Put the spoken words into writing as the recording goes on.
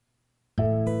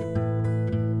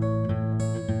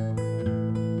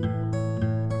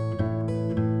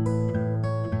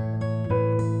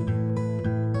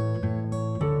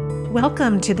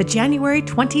Welcome to the January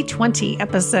 2020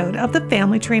 episode of the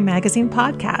Family Tree Magazine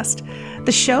podcast,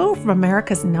 the show from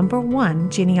America's #1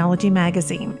 genealogy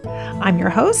magazine. I'm your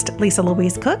host, Lisa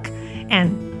Louise Cook,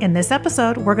 and in this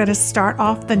episode, we're going to start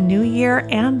off the new year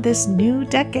and this new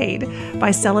decade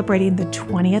by celebrating the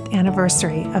 20th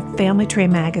anniversary of Family Tree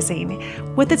Magazine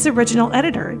with its original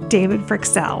editor, David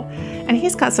Fryxell. And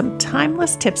he's got some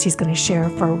timeless tips he's going to share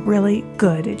for really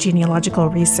good genealogical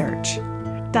research.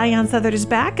 Diane Southard is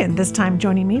back, and this time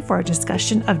joining me for a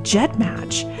discussion of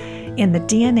GEDmatch in the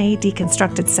DNA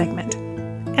Deconstructed segment.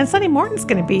 And Sunny Morton's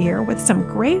going to be here with some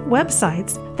great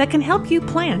websites that can help you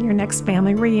plan your next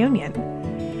family reunion.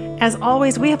 As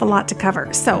always, we have a lot to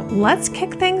cover, so let's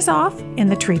kick things off in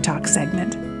the Tree Talk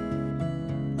segment.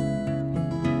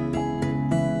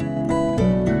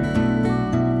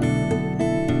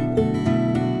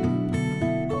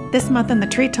 This month in the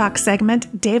Tree Talk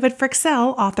segment, David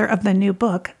Fryxell, author of the new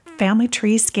book, Family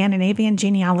Tree Scandinavian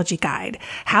Genealogy Guide,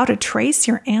 How to Trace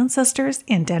Your Ancestors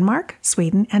in Denmark,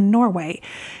 Sweden, and Norway,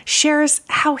 shares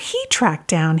how he tracked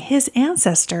down his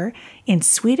ancestor in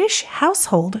Swedish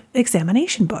household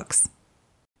examination books.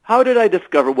 How did I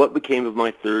discover what became of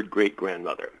my third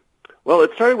great-grandmother? Well,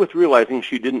 it started with realizing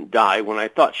she didn't die when I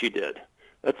thought she did.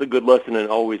 That's a good lesson in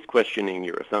always questioning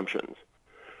your assumptions.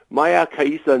 Maja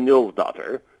Kaisa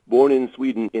Nilsdotter, born in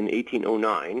Sweden in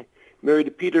 1809,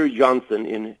 married Peter Jansson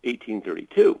in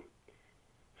 1832.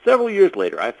 Several years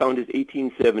later, I found his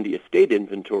 1870 estate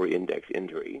inventory index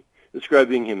entry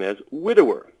describing him as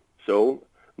widower. So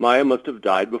Maya must have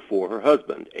died before her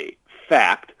husband, a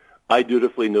fact I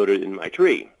dutifully noted in my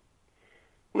tree.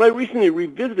 When I recently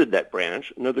revisited that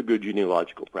branch, another good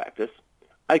genealogical practice,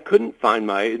 I couldn't find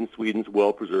Maya in Sweden's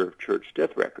well-preserved church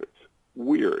death records.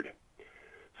 Weird.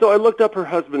 So I looked up her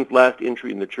husband's last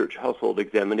entry in the church household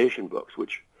examination books,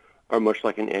 which are much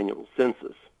like an annual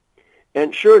census.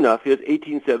 And sure enough, his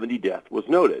 1870 death was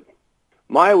noted.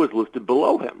 Maya was listed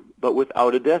below him, but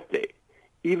without a death date,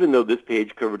 even though this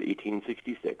page covered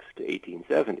 1866 to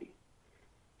 1870.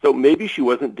 So maybe she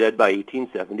wasn't dead by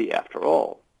 1870 after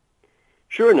all.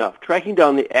 Sure enough, tracking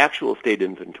down the actual estate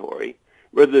inventory,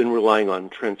 rather than relying on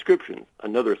transcriptions,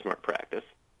 another smart practice,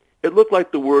 it looked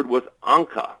like the word was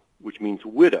Anka, which means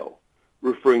widow,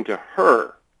 referring to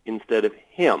her instead of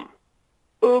him.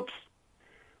 Oops.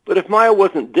 But if Maya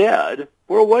wasn't dead,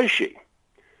 where was she?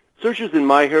 Searches in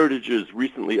MyHeritage's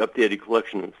recently updated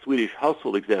collection of Swedish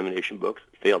household examination books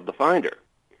failed to find her.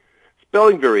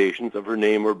 Spelling variations of her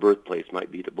name or birthplace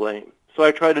might be to blame. So I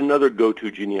tried another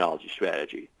go-to genealogy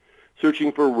strategy,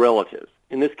 searching for relatives,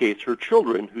 in this case her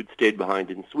children who'd stayed behind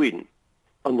in Sweden,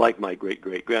 unlike my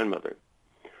great-great-grandmother.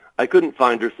 I couldn't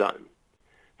find her son.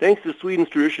 Thanks to Sweden's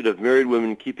tradition of married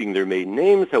women keeping their maiden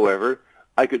names, however,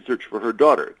 I could search for her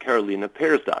daughter, Carolina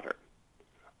Persdotter.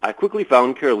 I quickly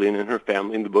found Carolina and her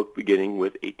family in the book beginning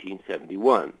with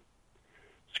 1871.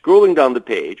 Scrolling down the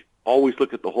page, always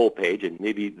look at the whole page and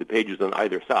maybe the pages on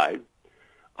either side,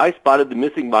 I spotted the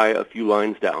missing Maya a few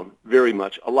lines down, very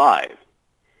much alive.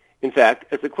 In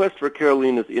fact, as the quest for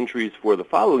Carolina's entries for the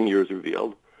following year is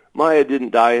revealed, Maya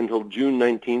didn't die until June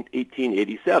 19,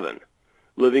 1887.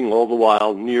 Living all the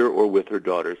while near or with her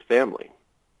daughter's family.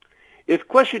 If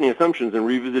questioning assumptions and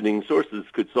revisiting sources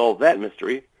could solve that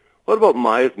mystery, what about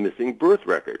Maya's missing birth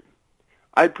record?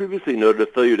 I'd previously noted a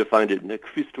failure to find it in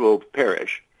Kvistow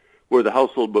parish, where the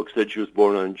household book said she was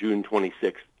born on June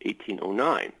 26,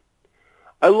 1809.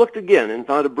 I looked again and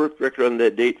found a birth record on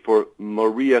that date for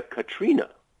Maria Katrina,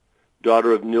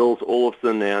 daughter of Nils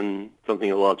Olofsson and something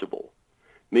illegible,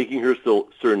 making her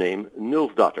surname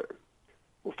Nilsdotter.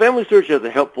 Well, Family Search has a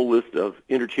helpful list of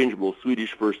interchangeable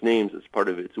Swedish first names as part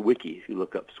of its wiki if you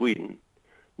look up Sweden.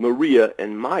 Maria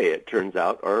and Maya, it turns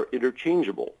out, are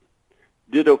interchangeable.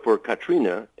 Ditto for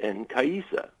Katrina and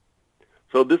Kaisa.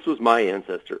 So this was my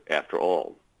ancestor after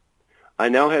all. I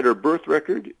now had her birth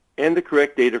record and the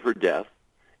correct date of her death,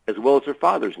 as well as her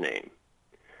father's name.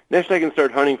 Next I can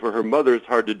start hunting for her mother's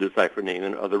hard-to-decipher name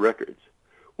and other records.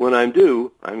 When I'm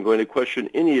due, I'm going to question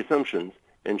any assumptions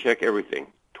and check everything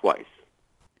twice.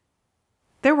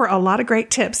 There were a lot of great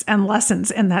tips and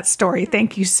lessons in that story.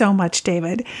 Thank you so much,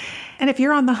 David. And if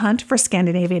you're on the hunt for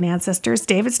Scandinavian ancestors,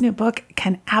 David's new book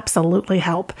can absolutely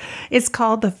help. It's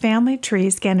called The Family Tree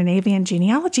Scandinavian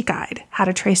Genealogy Guide, How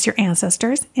to Trace Your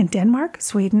Ancestors in Denmark,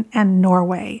 Sweden, and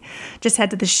Norway. Just head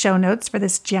to the show notes for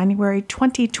this January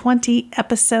 2020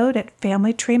 episode at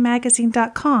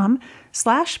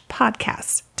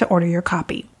familytreemagazine.com/podcasts to order your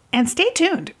copy. And stay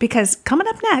tuned, because coming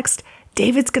up next,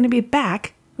 David's going to be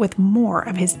back with more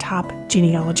of his top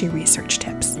genealogy research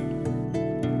tips.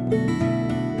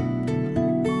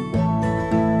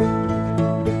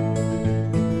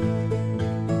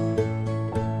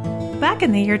 Back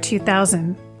in the year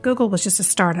 2000, Google was just a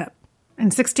startup.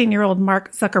 And 16-year-old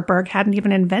Mark Zuckerberg hadn't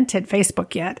even invented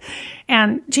Facebook yet.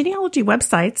 And genealogy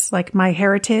websites like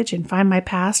MyHeritage and Find My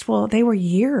Past, well, they were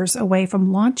years away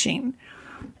from launching.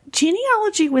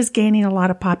 Genealogy was gaining a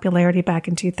lot of popularity back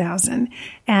in 2000.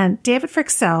 And David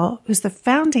Fryxell, who's the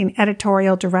founding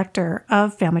editorial director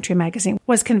of Family Tree magazine,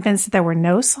 was convinced that there were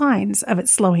no signs of it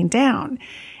slowing down.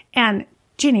 And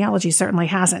genealogy certainly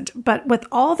hasn't. But with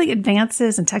all the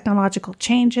advances and technological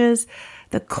changes,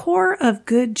 the core of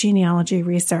good genealogy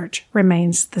research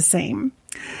remains the same.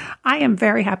 I am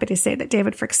very happy to say that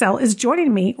David Fryxell is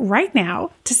joining me right now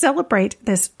to celebrate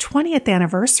this 20th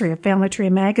anniversary of Family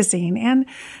Tree magazine and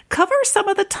cover some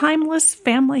of the timeless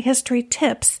family history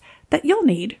tips that you'll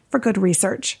need for good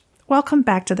research. Welcome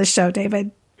back to the show,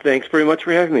 David. Thanks very much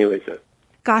for having me, Lisa.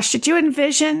 Gosh, did you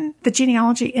envision the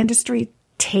genealogy industry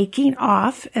taking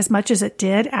off as much as it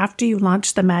did after you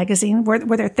launched the magazine? Were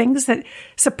there things that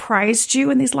surprised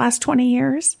you in these last 20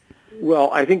 years?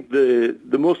 Well, I think the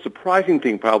most surprising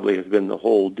thing probably has been the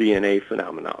whole DNA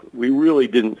phenomenon. We really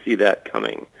didn't see that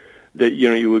coming, that,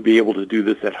 you would be able to do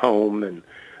this at home and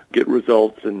get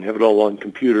results and have it all on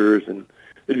computers and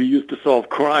it'd be used to solve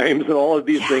crimes and all of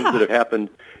these things that have happened,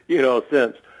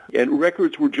 since. And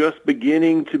records were just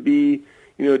beginning to be,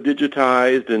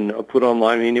 digitized and put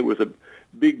online. I mean, it was a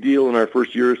big deal in our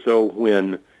first year or so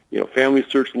when, Family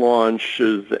Search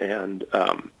launches and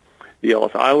the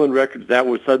Ellis Island records, that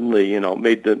was suddenly,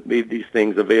 made these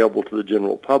things available to the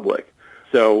general public.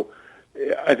 So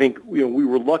I think, we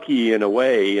were lucky in a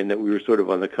way in that we were sort of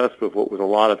on the cusp of what was a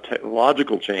lot of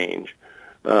technological change.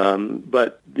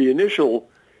 But the initial,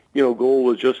 goal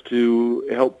was just to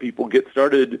help people get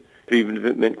started, even if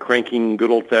it meant cranking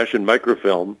good old-fashioned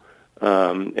microfilm,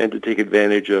 and to take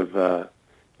advantage of,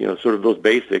 sort of those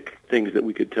basic things that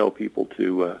we could tell people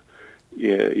to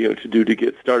do to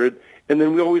get started. And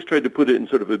then we always tried to put it in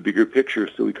sort of a bigger picture,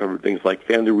 so we covered things like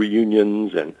family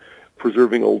reunions and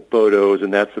preserving old photos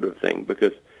and that sort of thing,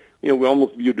 because, we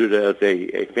almost viewed it as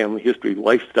a family history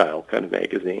lifestyle kind of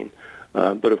magazine.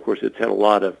 But, of course, it's had a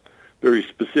lot of very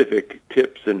specific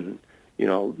tips and,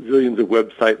 zillions of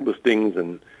website listings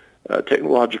and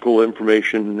technological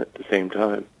information at the same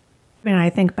time. When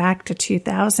I think back to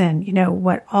 2000,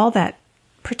 what all that,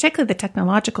 particularly the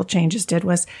technological changes did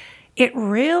was it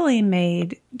really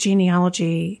made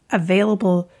genealogy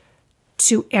available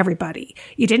to everybody.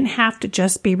 You didn't have to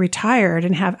just be retired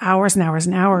and have hours and hours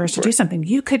and hours to do something.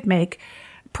 You could make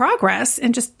progress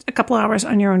in just a couple hours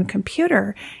on your own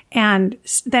computer. And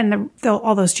then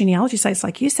all those genealogy sites,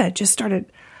 like you said, just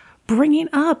started bringing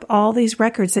up all these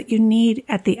records that you need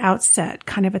at the outset,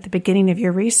 kind of at the beginning of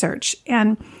your research.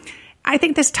 And I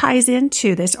think this ties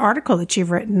into this article that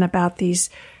you've written about these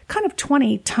kind of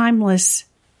 20 timeless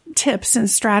tips and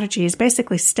strategies,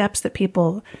 basically steps that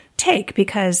people take,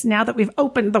 because now that we've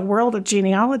opened the world of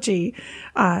genealogy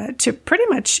to pretty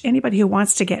much anybody who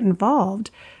wants to get involved,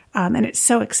 and it's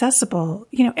so accessible,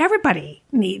 everybody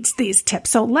needs these tips.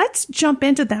 So let's jump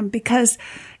into them, because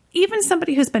even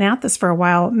somebody who's been at this for a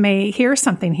while may hear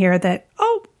something here that,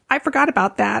 oh, I forgot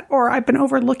about that, or I've been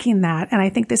overlooking that. And I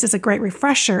think this is a great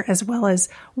refresher, as well as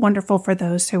wonderful for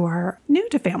those who are new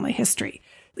to family history.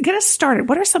 Get us started.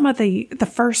 What are some of the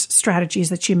first strategies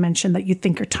that you mentioned that you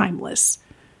think are timeless?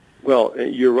 Well,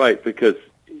 you're right, because,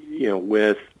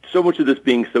 with so much of this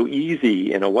being so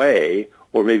easy in a way,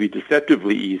 or maybe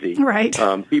deceptively easy, right?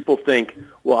 People think,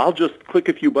 well, I'll just click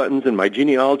a few buttons and my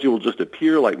genealogy will just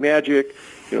appear like magic.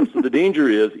 So the danger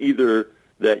is either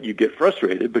that you get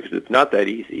frustrated because it's not that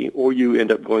easy, or you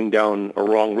end up going down a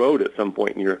wrong road at some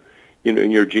point in your,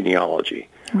 in your genealogy.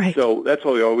 Right. So that's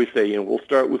why we always say, we'll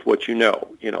start with what you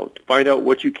know. Find out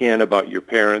what you can about your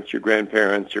parents, your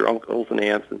grandparents, your uncles and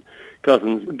aunts and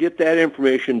cousins. Get that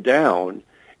information down,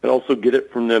 and also get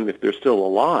it from them if they're still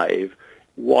alive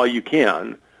while you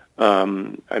can.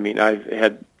 I've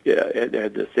had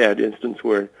a sad instance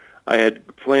where I had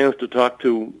plans to talk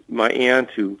to my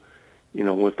aunt who,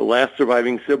 was the last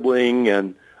surviving sibling,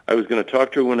 and I was going to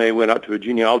talk to her when I went out to a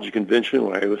genealogy convention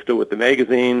when I was still with the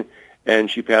magazine,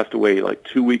 and she passed away like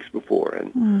 2 weeks before.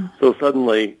 And so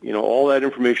suddenly, all that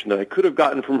information that I could have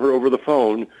gotten from her over the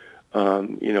phone,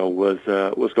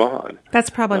 was gone. That's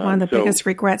probably one of the biggest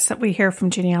regrets that we hear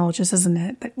from genealogists, isn't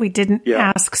it? That we didn't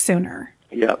ask sooner.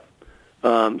 Yeah.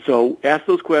 So ask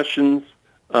those questions,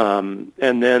 and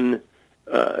then,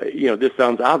 this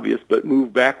sounds obvious, but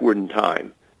move backward in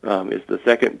time is the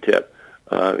second tip.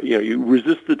 You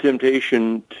resist the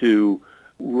temptation to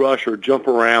rush or jump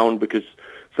around because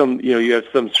you have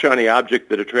some shiny object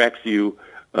that attracts you,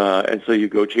 and so you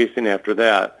go chasing after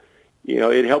that.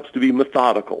 It helps to be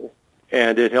methodical,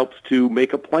 and it helps to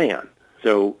make a plan.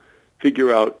 So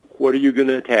figure out, what are you going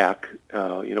to attack?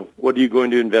 What are you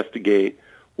going to investigate?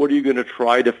 What are you going to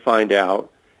try to find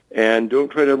out? And don't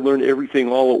try to learn everything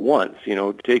all at once.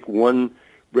 Take one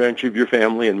branch of your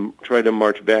family and try to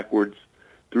march backwards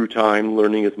through time,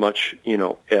 learning as much,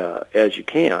 as you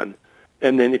can.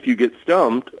 And then if you get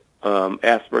stumped,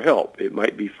 ask for help. It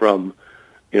might be from,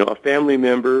 a family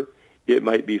member. It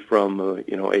might be from,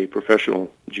 a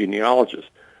professional genealogist.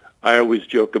 I always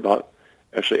joke about,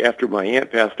 actually, after my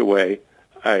aunt passed away,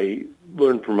 I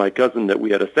learned from my cousin that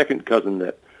we had a second cousin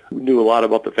that knew a lot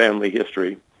about the family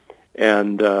history.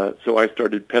 And so I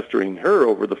started pestering her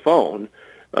over the phone.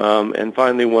 And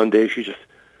finally one day she just,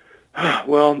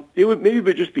 well, it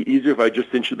would just be easier if I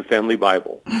just sent you the family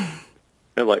Bible.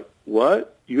 And like,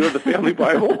 what? You have the family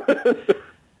Bible?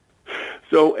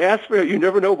 So ask for it. You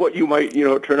never know what you might,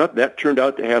 turn up. That turned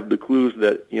out to have the clues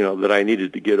that, that I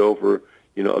needed to get over,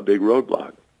 a big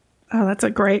roadblock. Oh, that's a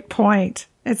great point.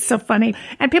 It's so funny.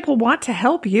 And people want to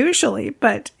help usually,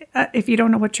 but if you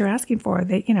don't know what you're asking for,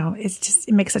 it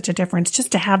makes such a difference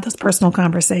just to have those personal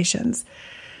conversations.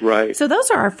 Right. So those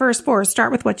are our first four.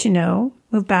 Start with what you know,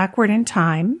 move backward in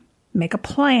time, make a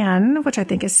plan, which I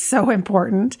think is so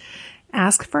important,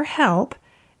 ask for help.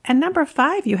 And number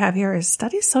 5 you have here is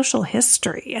study social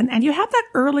history. And you have that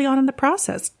early on in the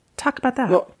process. Talk about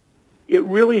that. Well, it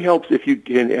really helps if you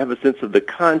can have a sense of the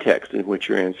context in which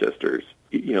your ancestors,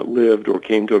 lived or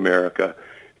came to America.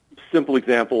 Simple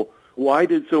example, why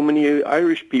did so many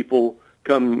Irish people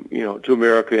come, to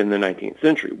America in the 19th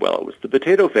century? Well, it was the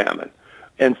potato famine.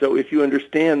 And so if you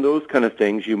understand those kind of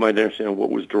things, you might understand what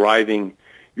was driving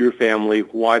your family,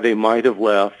 why they might have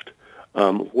left,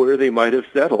 where they might have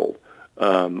settled.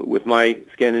 With my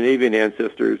Scandinavian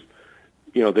ancestors,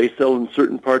 they settled in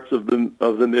certain parts of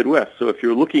the Midwest. So if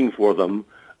you're looking for them,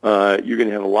 you're going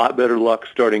to have a lot better luck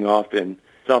starting off in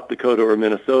South Dakota or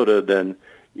Minnesota than,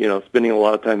 spending a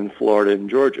lot of time in Florida and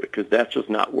Georgia, because that's just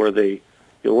not where they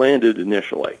landed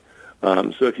initially.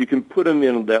 So if you can put them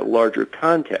in that larger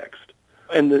context,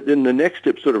 and then the next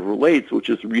step sort of relates, which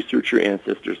is research your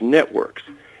ancestors' networks.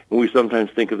 And we sometimes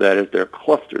think of that as their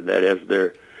cluster, that as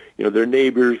their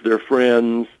neighbors, their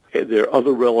friends, their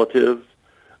other relatives.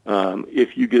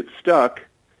 If you get stuck,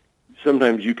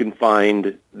 sometimes you can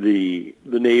find the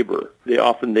neighbor.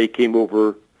 They came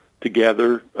over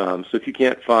together. So if you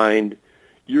can't find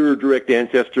your direct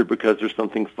ancestor because there's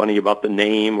something funny about the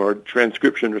name or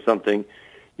transcription or something,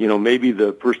 maybe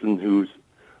the person who's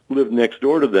lived next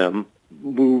door to them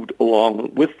moved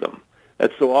along with them.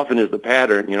 That so often is the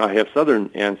pattern. I have Southern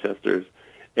ancestors,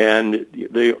 and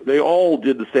they all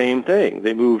did the same thing.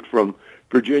 They moved from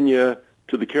Virginia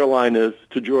to the Carolinas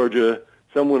to Georgia.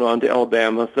 Some went on to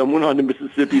Alabama. Some went on to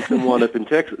Mississippi. Some wound up in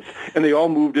Texas. And they all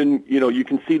moved in, you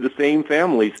can see the same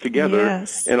families together.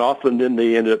 Yes. And often then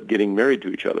they ended up getting married to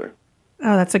each other.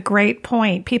 Oh, that's a great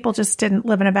point. People just didn't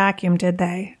live in a vacuum, did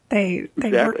they? They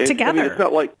worked together.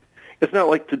 It's not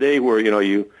like today where,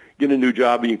 you get a new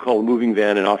job and you call a moving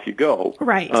van and off you go.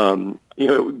 Right.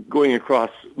 Going across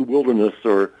the wilderness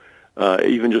or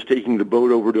even just taking the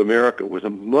boat over to America was a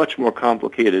much more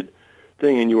complicated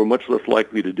thing, and you were much less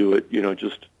likely to do it,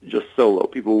 just solo.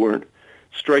 People weren't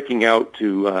striking out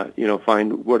to,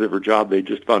 find whatever job they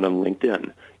just found on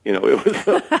LinkedIn.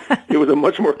 It was a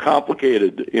much more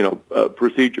complicated,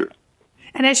 procedure.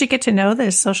 And as you get to know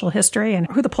this social history and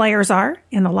who the players are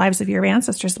in the lives of your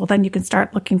ancestors, well, then you can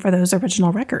start looking for those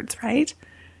original records, right?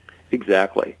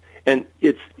 Exactly. And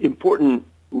it's important,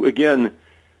 again,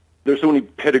 there's so many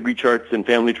pedigree charts and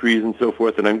family trees and so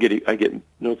forth, and I get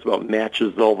notes about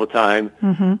matches all the time.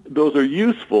 Mm-hmm. Those are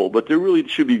useful, but they really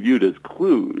should be viewed as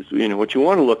clues. What you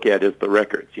want to look at is the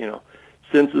records,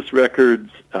 census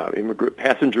records, immigrant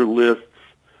passenger lists,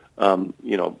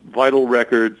 vital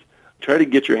records. Try to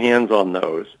get your hands on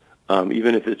those,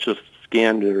 even if it's just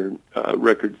scanned or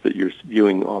records that you're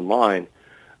viewing online,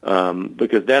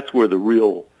 because that's where the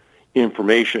real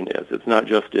information is. It's not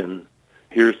just in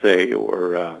hearsay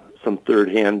or some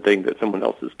third-hand thing that someone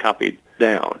else has copied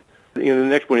down. The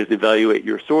next one is evaluate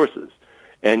your sources,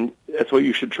 and that's why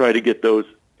you should try to get those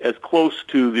as close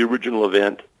to the original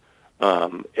event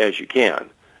as you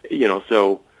can.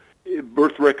 So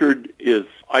birth record is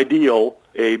ideal.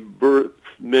 A birth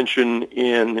mention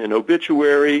in an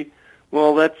obituary,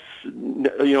 well, that's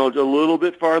a little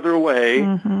bit farther away,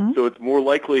 mm-hmm. So it's more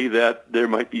likely that there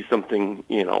might be something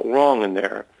wrong in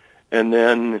there. And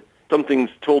then something's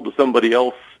told to somebody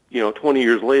else 20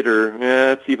 years later,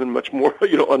 it's even much more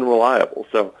unreliable.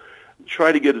 So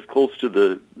try to get as close to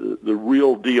the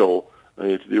real deal,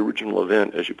 to the original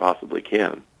event as you possibly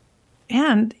can.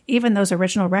 And even those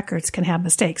original records can have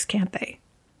mistakes, can't they?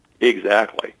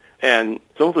 Exactly. And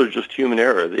some of it is just human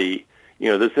error. The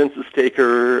census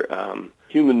taker,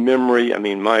 human memory. I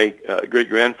mean, my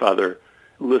great-grandfather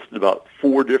listed about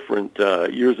 4 different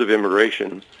years of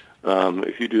immigration,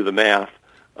 if you do the math,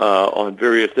 on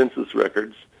various census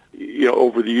records,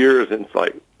 over the years. And it's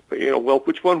like, well,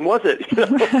 which one was it?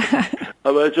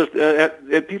 But just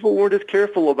people weren't as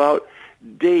careful about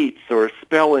dates or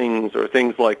spellings or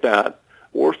things like that.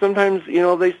 Or sometimes,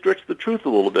 they stretch the truth a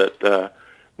little bit.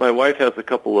 My wife has a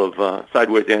couple of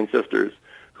sideways ancestors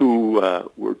who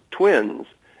were twins,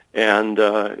 and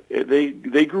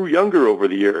they grew younger over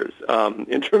the years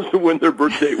in terms of when their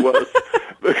birth date was.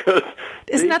 Because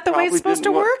isn't that the way it's supposed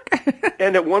to work?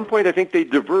 And at one point, I think they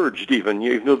diverged even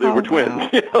though they were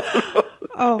twins.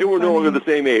 Wow. They were no longer the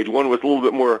same age. One was a little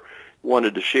bit more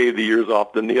wanted to shave the years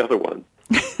off than the other one.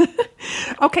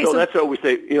 Okay, so that's how we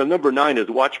say, number 9 is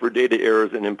watch for data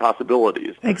errors and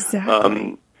impossibilities.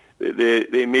 Exactly.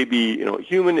 They may be,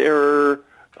 human error,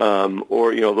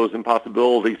 or, those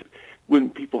impossibilities. When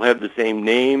people have the same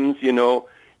names,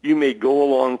 you may go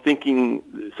along thinking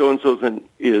so-and-so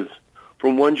is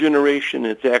from one generation,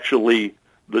 it's actually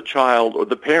the child or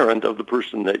the parent of the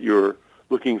person that you're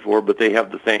looking for, but they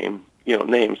have the same,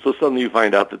 name. So suddenly you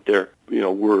find out that they're,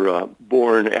 were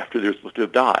born after they're supposed to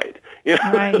have died.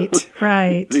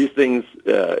 Right. These things,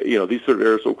 these sort of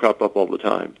errors will crop up all the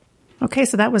time. Okay,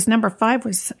 so that was number 5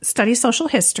 was study social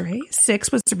history.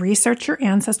 6 was research your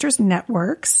ancestors'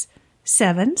 networks.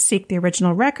 7, seek the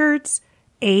original records.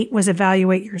 8 was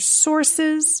evaluate your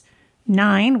sources.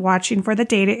 9, watching for the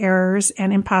data errors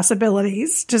and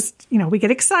impossibilities. Just, we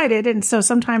get excited, and so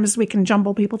sometimes we can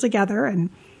jumble people together, and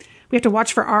we have to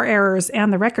watch for our errors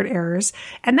and the record errors.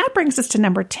 And that brings us to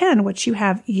number 10, which you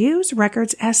have use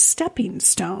records as stepping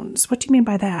stones. What do you mean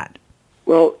by that?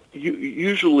 Well,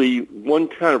 usually one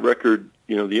kind of record,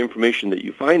 the information that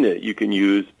you find that you can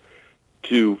use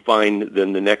to find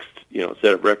then the next,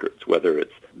 set of records, whether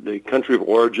it's the country of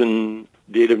origin,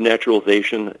 date of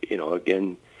naturalization,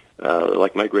 again,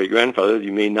 like my great-grandfather,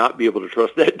 you may not be able to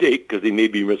trust that date because he may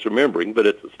be misremembering, but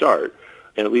it's a start.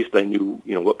 And at least I knew,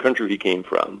 what country he came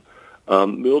from.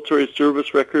 Military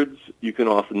service records, you can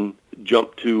often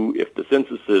jump to, if the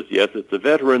census says, yes, it's a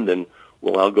veteran, then,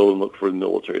 well, I'll go and look for the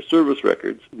military service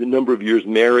records. The number of years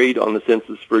married on the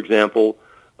census, for example,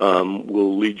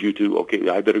 will lead you to, okay,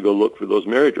 I better go look for those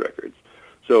marriage records.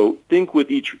 So think with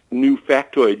each new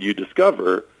factoid you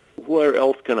discover, where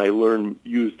else can I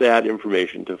use that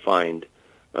information to find,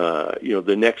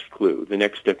 the next clue, the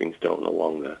next stepping stone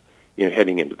along the,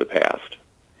 heading into the past.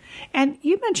 And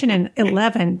you mentioned in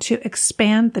 11 to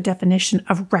expand the definition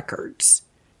of records.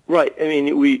 Right. I mean,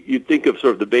 you think of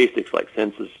sort of the basics like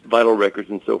census, vital records,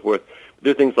 and so forth.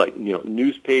 There are things like,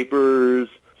 newspapers,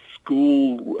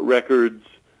 school records,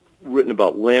 written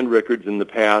about land records in the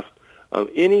past.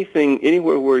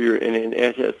 Anywhere where an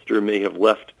ancestor may have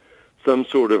left some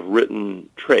sort of written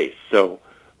trace. So,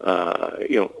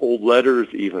 old letters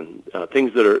even,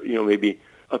 things that are, maybe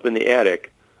up in the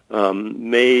attic,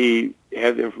 may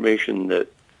have information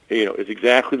that, is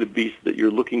exactly the beast that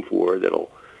you're looking for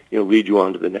that'll, lead you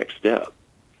on to the next step.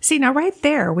 See, now right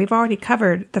there, we've already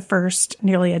covered the first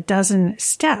nearly a dozen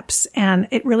steps, and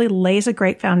it really lays a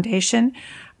great foundation.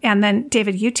 And then,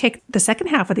 David, you take the second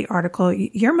half of the article.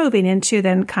 You're moving into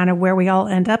then kind of where we all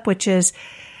end up, which is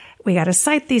we got to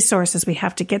cite these sources. We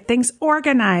have to get things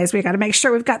organized. We got to make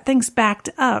sure we've got things backed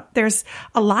up. There's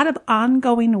a lot of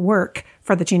ongoing work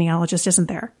for the genealogist, isn't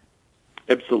there?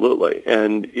 Absolutely.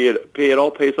 And it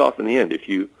all pays off in the end. If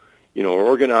you are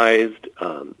organized,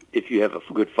 if you have a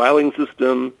good filing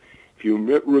system, if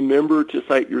you remember to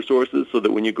cite your sources so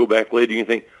that when you go back later, you can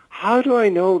think, how do I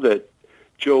know that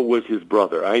Joe was his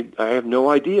brother? I have no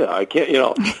idea. I can't,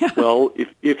 Well,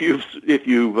 if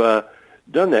you've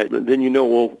done that, then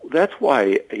well, that's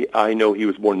why I know he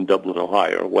was born in Dublin,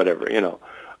 Ohio, or whatever,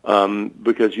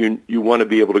 because you want to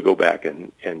be able to go back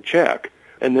and check.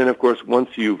 And then, of course,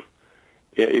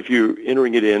 if you're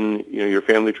entering it in, your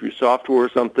family tree software or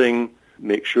something,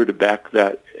 make sure to back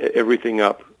everything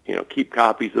up. Keep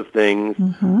copies of things.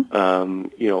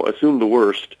 Mm-hmm. Assume the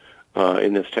worst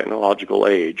in this technological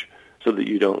age, so that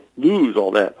you don't lose all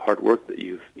that hard work that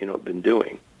you've been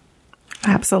doing.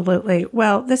 Absolutely.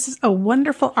 Well, this is a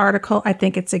wonderful article. I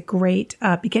think it's a great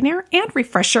beginner and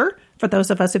refresher for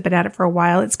those of us who've been at it for a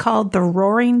while. It's called The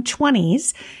Roaring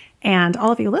Twenties. And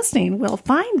all of you listening will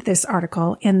find this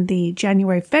article in the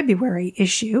January-February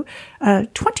issue,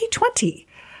 2020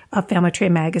 of Family Tree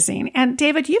Magazine. And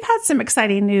David, you've had some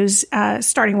exciting news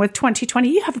starting with 2020.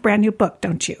 You have a brand new book,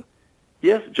 don't you?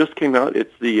 Yes, it just came out.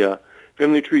 It's the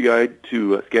Family Tree Guide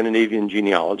to Scandinavian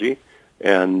Genealogy.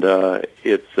 And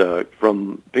it's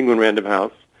from Penguin Random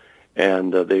House.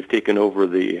 and they've taken over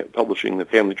the publishing the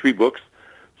Family Tree books.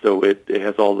 So it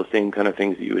has all the same kind of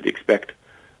things that you would expect,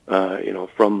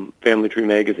 from Family Tree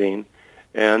magazine,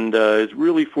 and it's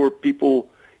really for people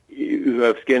who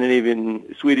have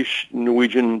Scandinavian, Swedish,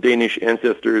 Norwegian, Danish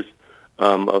ancestors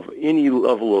of any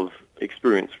level of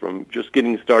experience, from just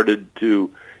getting started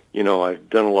to, I've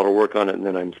done a lot of work on it and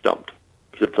then I'm stumped.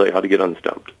 To tell you how to get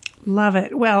unstumped. Love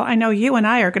it. Well, I know you and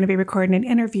I are going to be recording an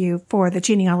interview for the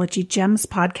Genealogy Gems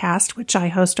podcast, which I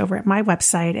host over at my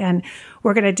website. And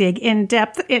we're going to dig in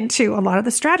depth into a lot of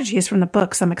the strategies from the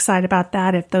book. So I'm excited about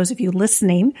that. If those of you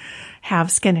listening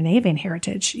have Scandinavian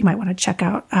heritage, you might want to check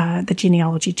out the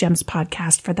Genealogy Gems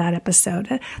podcast for that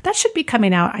episode. That should be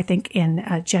coming out, I think,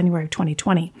 in January of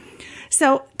 2020.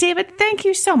 So, David, thank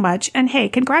you so much. And hey,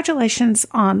 congratulations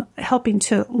on helping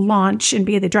to launch and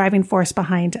be the driving force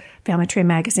behind Family Tree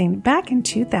Magazine back in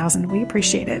 2000. We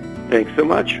appreciate it. Thanks so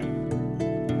much.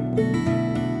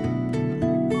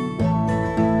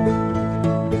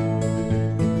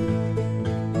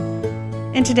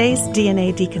 In today's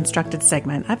DNA Deconstructed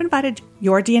segment, I've invited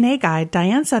your DNA guide,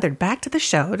 Diane Southard, back to the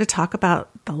show to talk about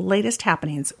the latest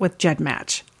happenings with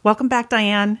GEDmatch. Welcome back,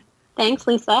 Diane. Thanks,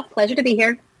 Lisa. Pleasure to be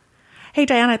here. Hey,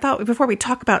 Diane, I thought before we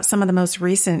talk about some of the most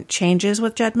recent changes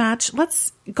with GEDmatch,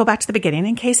 let's go back to the beginning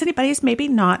in case anybody's maybe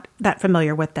not that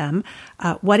familiar with them.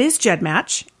 What is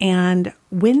GEDmatch and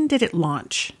when did it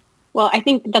launch? Well, I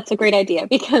think that's a great idea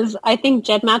because I think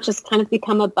GEDmatch has kind of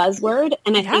become a buzzword.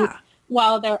 And I think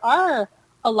while there are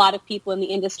a lot of people in the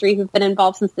industry who've been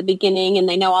involved since the beginning and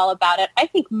they know all about it, I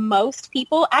think most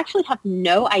people actually have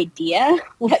no idea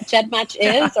what GEDmatch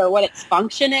is or what its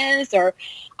function is. Or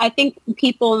I think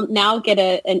people now get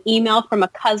an email from a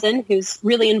cousin who's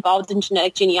really involved in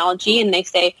genetic genealogy and they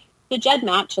say, the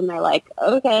GEDmatch, and they're like,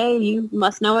 okay, you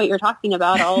must know what you're talking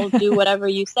about. I'll do whatever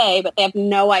you say, but they have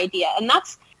no idea. And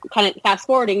that's kind of fast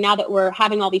forwarding now that we're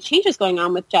having all these changes going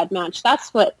on with GEDmatch.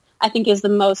 That's what I think is the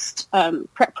most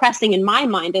pressing in my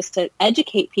mind, is to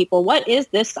educate people. What is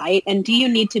this site and do you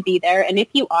need to be there? And if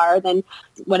you are, then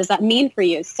what does that mean for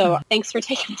you? So thanks for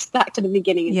taking us back to the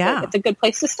beginning. It's a good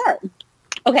place to start.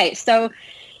 Okay, so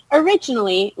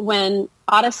originally when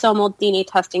autosomal DNA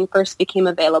testing first became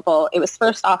available, it was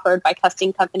first offered by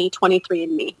testing company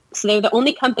 23andMe. So they were the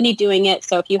only company doing it.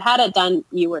 So if you had it done,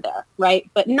 you were there, right?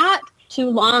 But not too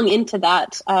long into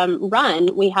that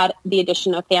run, we had the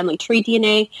addition of Family Tree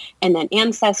DNA and then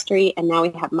Ancestry, and now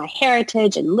we have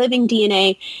MyHeritage and Living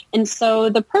DNA. And so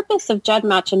the purpose of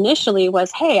GEDmatch initially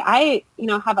was, hey, I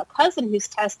have a cousin who's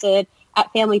tested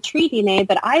at Family Tree DNA,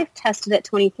 but I've tested at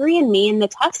 23andMe, and the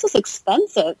test is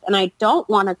expensive, and I don't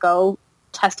want to go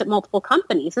test at multiple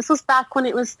companies. This was back when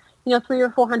it was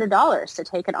 $300 or $400 to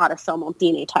take an autosomal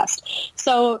DNA test.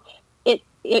 So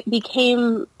it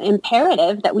became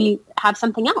imperative that we have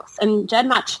something else. And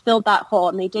GEDmatch filled that hole,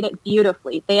 and they did it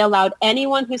beautifully. They allowed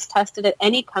anyone who's tested at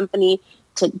any company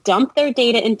to dump their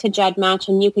data into GEDmatch,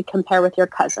 and you could compare with your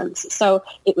cousins. So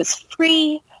it was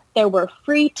free. There were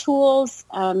free tools,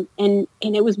 and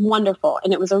it was wonderful.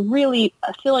 And it was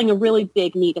filling a really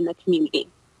big need in the community.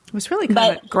 It was really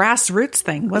kind of a grassroots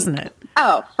thing, wasn't it?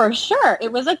 Oh, for sure.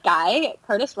 It was a guy,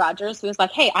 Curtis Rogers, who was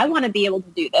like, hey, I want to be able to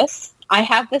do this. I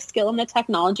have the skill and the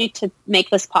technology to make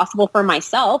this possible for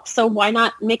myself, so why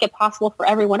not make it possible for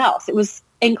everyone else? It was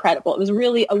incredible. It was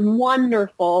really a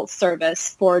wonderful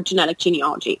service for genetic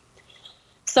genealogy.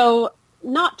 So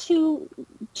not too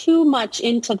much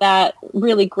into that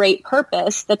really great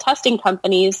purpose, the testing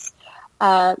companies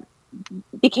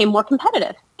became more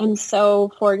competitive. And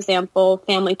so, for example,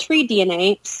 Family Tree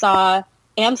DNA saw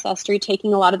Ancestry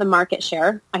taking a lot of the market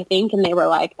share, I think, and they were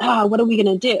like, what are we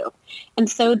going to do? And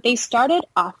so they started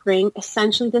offering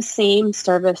essentially the same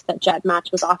service that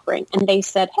GEDmatch was offering. And they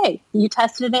said, hey, you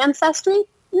tested Ancestry?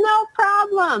 No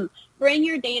problem. Bring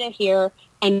your data here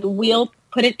and we'll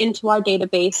put it into our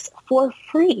database for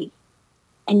free.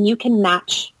 And you can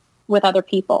match with other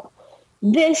people.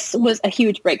 This was a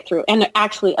huge breakthrough and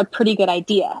actually a pretty good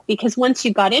idea, because once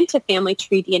you got into Family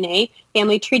Tree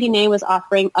DNA was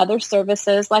offering other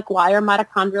services like wire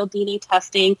mitochondrial DNA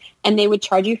testing, and they would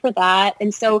charge you for that.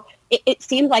 And so it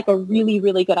seemed like a really,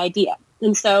 really good idea.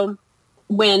 And so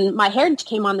when MyHeritage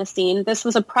came on the scene, this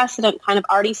was a precedent kind of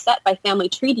already set by Family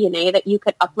Tree DNA that you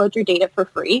could upload your data for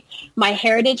free.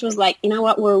 MyHeritage was like, you know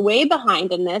what, we're way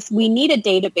behind in this. We need a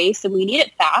database and we need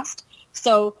it fast.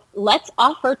 So let's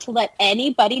offer to let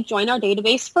anybody join our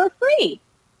database for free.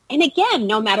 And again,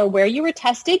 no matter where you were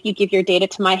tested, you give your data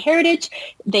to MyHeritage,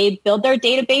 they build their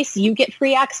database, you get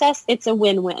free access. It's a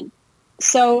win-win.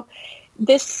 So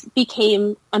this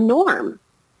became a norm.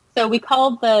 So we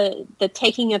call the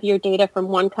taking of your data from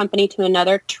one company to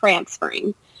another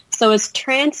transferring. So as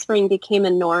transferring became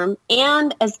a norm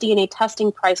and as DNA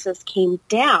testing prices came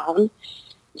down,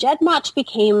 GEDmatch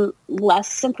became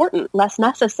less important, less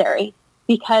necessary,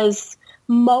 because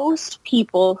most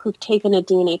people who've taken a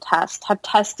DNA test have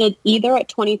tested either at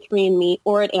 23andMe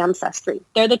or at Ancestry.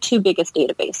 They're the two biggest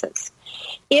databases.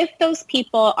 If those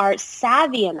people are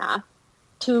savvy enough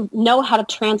to know how to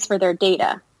transfer their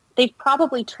data, they've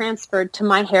probably transferred to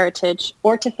MyHeritage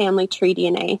or to Family Tree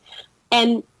DNA,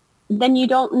 and then you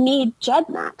don't need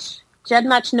GEDmatch.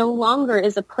 GEDmatch no longer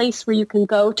is a place where you can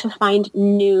go to find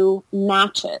new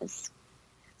matches.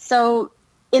 So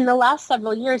in the last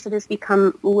several years, it has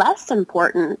become less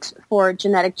important for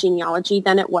genetic genealogy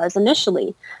than it was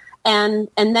initially. And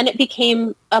then it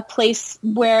became a place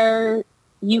where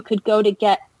you could go to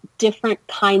get different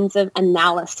kinds of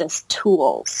analysis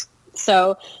tools.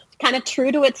 So kind of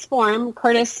true to its form,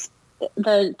 Curtis,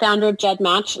 the founder of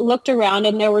GEDmatch, looked around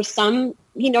and there were some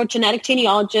genetic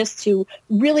genealogists who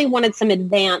really wanted some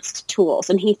advanced tools.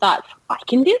 And he thought, I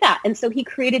can do that. And so he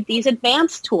created these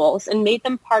advanced tools and made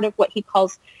them part of what he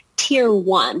calls Tier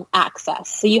 1 access.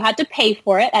 So you had to pay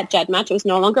for it at GEDmatch. It was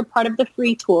no longer part of the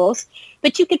free tools,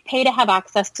 but you could pay to have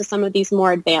access to some of these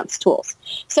more advanced tools.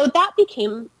 So that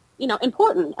became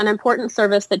an important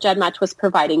service that GEDmatch was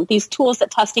providing, these tools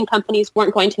that testing companies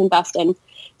weren't going to invest in.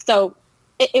 So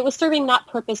it was serving that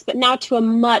purpose, but now to a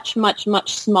much, much,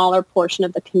 much smaller portion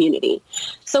of the community.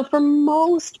 So for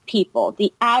most people,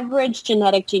 the average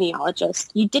genetic genealogist,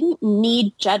 you didn't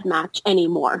need GEDmatch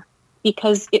anymore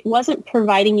because it wasn't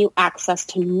providing you access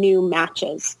to new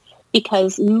matches,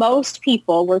 because most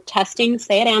people were testing,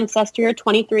 say at Ancestry or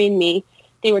 23andMe,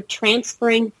 they were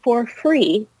transferring for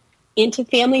free into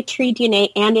Family Tree DNA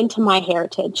and into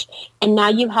MyHeritage. And now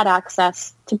you had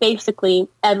access to basically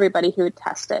everybody who had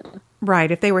tested.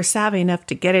 Right. If they were savvy enough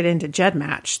to get it into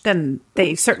GEDmatch, then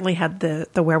they certainly had the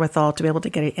wherewithal to be able to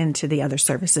get it into the other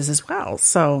services as well.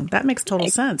 So that makes total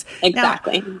sense.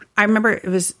 Exactly. Now, I remember it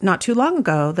was not too long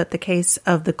ago that the case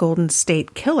of the Golden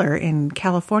State Killer in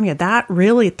California, that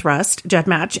really thrust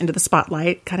GEDmatch into the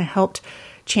spotlight, kind of helped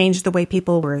change the way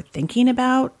people were thinking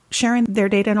about sharing their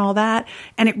data and all that.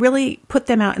 And it really put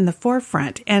them out in the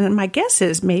forefront. And my guess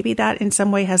is maybe that in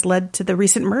some way has led to the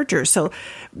recent merger. So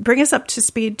bring us up to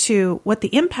speed to what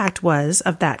the impact was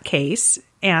of that case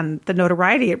and the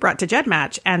notoriety it brought to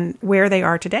GEDmatch and where they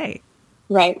are today.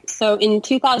 Right. So in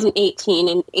 2018,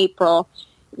 in April,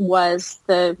 was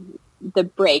the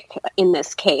break in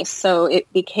this case. So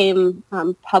it became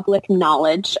public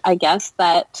knowledge, I guess,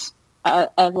 that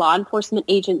a law enforcement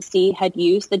agency had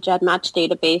used the GEDmatch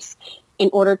database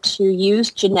in order to use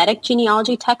genetic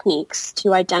genealogy techniques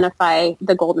to identify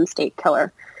the Golden State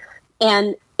Killer.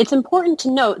 And it's important to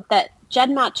note that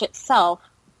GEDmatch itself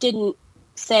didn't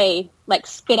say,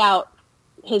 spit out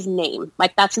his name.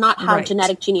 That's not how right.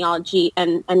 genetic genealogy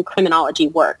and criminology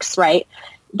works, right?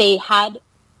 They had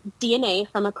DNA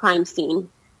from a crime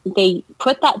scene. They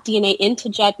put that DNA into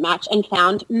GEDmatch and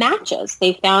found matches.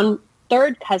 They found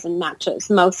third cousin matches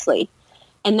mostly.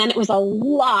 And then it was a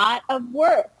lot of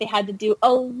work. They had to do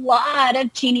a lot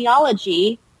of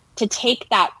genealogy to take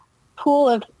that pool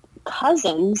of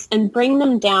cousins and bring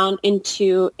them down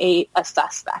into a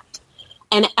suspect.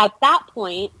 And at that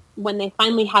point, when they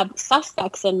finally have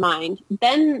suspects in mind,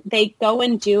 then they go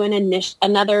and do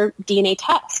another DNA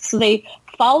test. So they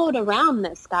followed around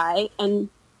this guy and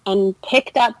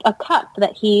picked up a cup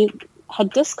that he had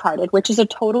discarded, which is a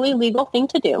totally legal thing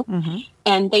to do. Mm-hmm.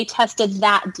 And they tested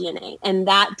that DNA, and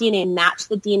that DNA matched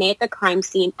the DNA at the crime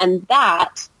scene, and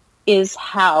that is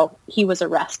how he was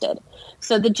arrested.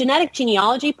 So the genetic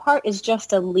genealogy part is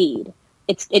just a lead.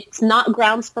 It's not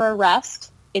grounds for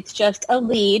arrest. It's just a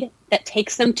lead that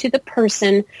takes them to the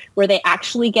person where they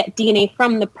actually get DNA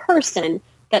from the person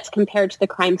that's compared to the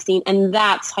crime scene, and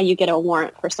that's how you get a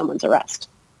warrant for someone's arrest.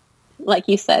 Like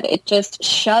you said, it just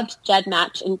shoved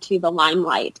GEDmatch into the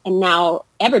limelight, and now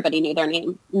everybody knew their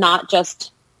name, not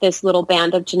just this little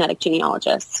band of genetic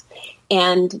genealogists.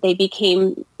 And they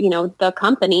became, the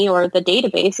company or the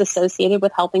database associated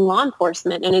with helping law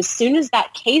enforcement. And as soon as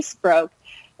that case broke,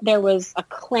 there was a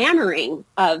clamoring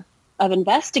of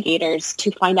investigators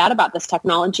to find out about this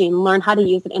technology and learn how to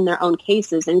use it in their own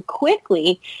cases. And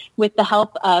quickly, with the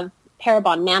help of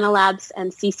Parabon Nanolabs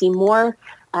and CC Moore,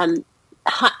 I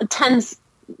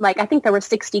think there were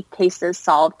 60 cases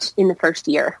solved in the first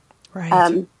year,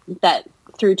 right. That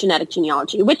through genetic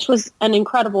genealogy, which was an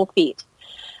incredible feat.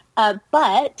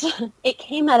 But it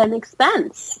came at an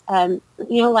expense.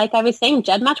 Like I was saying,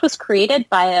 GEDmatch was created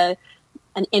by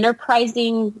an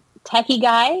enterprising techie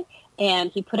guy,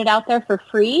 and he put it out there for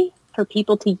free for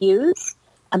people to use.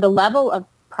 And the level of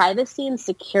privacy and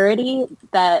security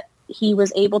that he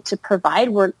was able to provide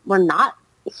were not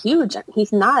huge.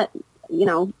 He's not,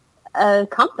 a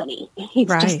company. He's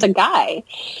just a guy.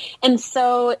 And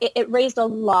so it raised a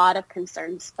lot of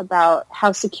concerns about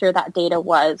how secure that data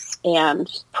was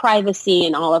and privacy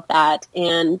and all of that.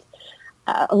 And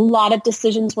a lot of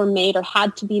decisions were made or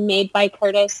had to be made by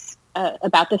Curtis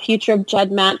about the future of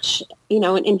GEDmatch,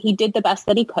 and he did the best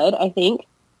that he could, I think.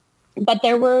 But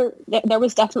there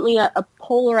was definitely a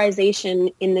polarization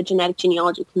in the genetic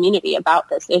genealogy community about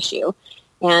this issue.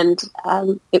 And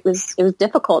it was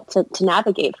difficult to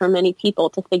navigate for many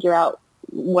people to figure out,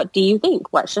 what do you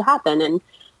think? What should happen? And,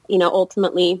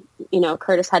 ultimately,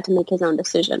 Curtis had to make his own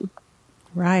decision.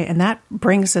 Right. And that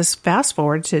brings us fast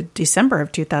forward to December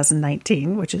of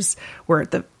 2019, which is we're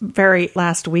at the very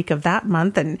last week of that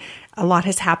month. And a lot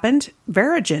has happened.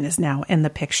 Verogen is now in the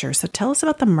picture. So tell us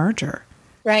about the merger.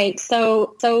 Right.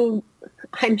 So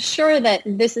I'm sure that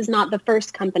this is not the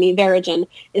first company, Verogen,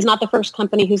 is not the first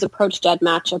company who's approached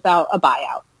GEDmatch about a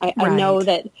buyout. I know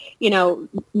that,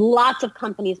 lots of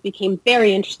companies became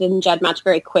very interested in GEDmatch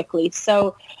very quickly.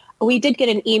 So we did get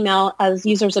an email as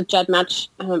users of GEDmatch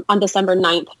on December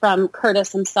 9th from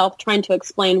Curtis himself trying to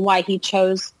explain why he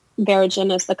chose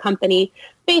Verogen as the company.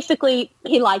 Basically,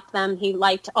 he liked them. He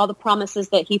liked all the promises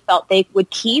that he felt they would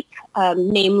keep,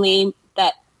 namely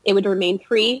that it would remain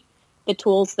free. The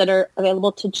tools that are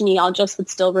available to genealogists would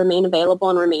still remain available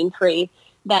and remain free.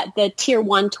 That the tier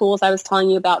 1 tools I was telling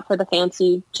you about for the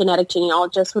fancy genetic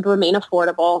genealogists would remain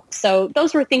affordable. So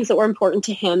those were things that were important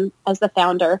to him as the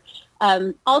founder.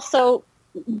 Also,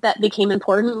 that became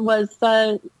important was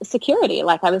security,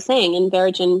 like I was saying. And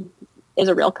Verogen is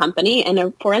a real company and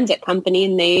a forensic company,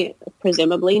 and they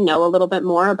presumably know a little bit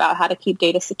more about how to keep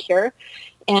data secure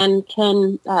and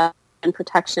can and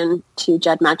protection to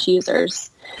GEDmatch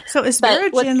users. So is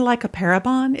Verogen like a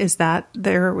Parabon? Is that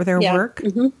their work?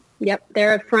 Mm-hmm. Yep.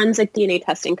 They're a forensic DNA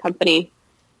testing company.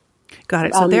 Got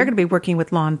it. So they're going to be working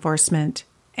with law enforcement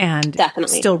and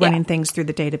still running things through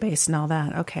the database and all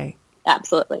that. Okay.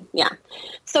 Absolutely. Yeah.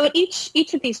 So at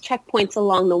each of these checkpoints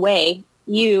along the way,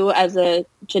 you as a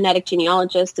genetic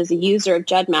genealogist, as a user of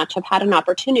GEDmatch, have had an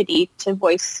opportunity to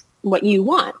voice what you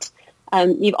want.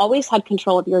 You've always had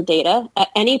control of your data. At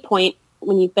any point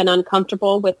when you've been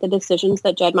uncomfortable with the decisions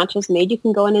that GEDmatch has made, you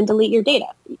can go in and delete your data.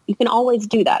 You can always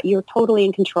do that. You're totally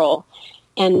in control.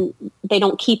 And they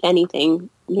don't keep anything.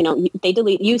 They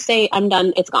delete. You say, I'm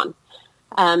done, it's gone.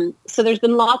 So there's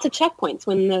been lots of checkpoints.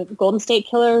 When the Golden State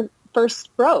Killer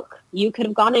first broke, you could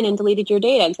have gone in and deleted your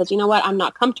data and said, you know what, I'm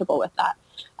not comfortable with that.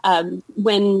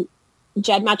 When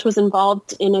GEDmatch was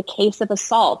involved in a case of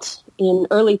assault in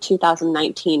early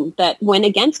 2019 that went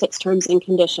against its terms and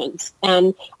conditions.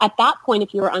 And at that point,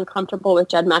 if you were uncomfortable with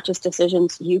GEDmatch's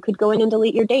decisions, you could go in and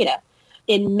delete your data.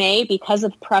 In May, because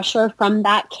of pressure from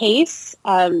that case,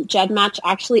 GEDmatch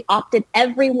actually opted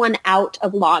everyone out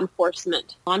of law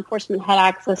enforcement. Law enforcement had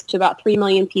access to about 3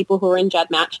 million people who were in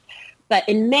GEDmatch. But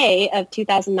in May of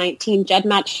 2019,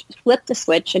 GEDmatch flipped the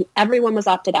switch and everyone was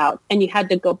opted out. And you had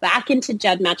to go back into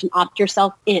GEDmatch and opt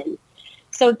yourself in.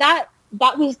 So that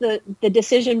was the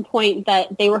decision point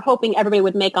that they were hoping everybody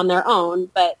would make on their own,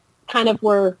 but kind of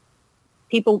were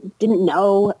people didn't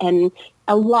know. And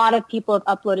a lot of people have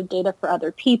uploaded data for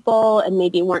other people and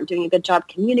maybe weren't doing a good job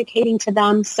communicating to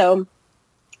them. So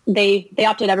they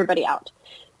opted everybody out.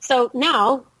 So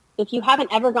now, if you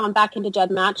haven't ever gone back into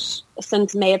GEDmatch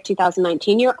since May of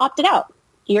 2019, you're opted out.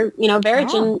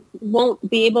 Verogen won't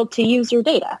be able to use your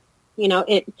data.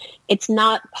 It's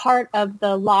not part of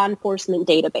the law enforcement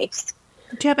database.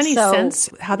 Do you have any sense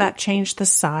how that changed the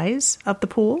size of the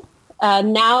pool?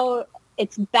 Now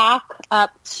it's back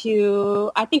up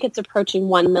to, I think it's approaching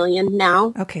 1 million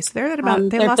now. Okay, so they're at about,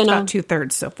 they lost about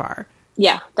 2/3 so far.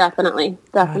 Yeah, definitely.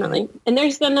 And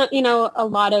there's been, a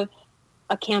lot of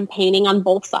campaigning on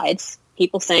both sides.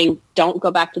 People saying, don't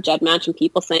go back to GEDmatch, and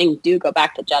people saying, do go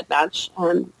back to GEDmatch.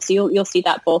 So you'll see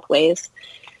that both ways.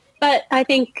 But I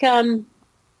think,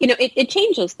 it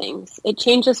changes things. It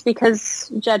changes because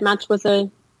GEDmatch was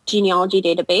a genealogy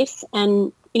database.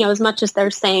 And, as much as they're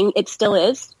saying it still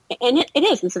is, and it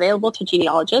is, it's available to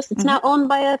genealogists. It's now owned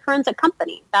by a forensic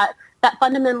company. That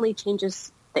fundamentally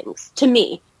changes things to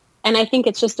me. And I think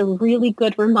it's just a really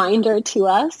good reminder to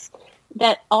us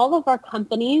that all of our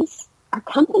companies are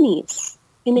companies.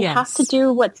 And they have to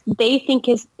do what they think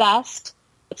is best.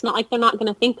 It's not like they're not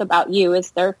going to think about you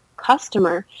as their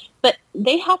customer, but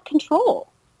they have control.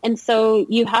 And so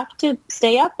you have to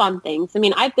stay up on things. I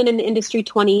mean, I've been in the industry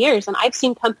 20 years and I've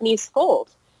seen companies fold.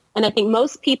 And I think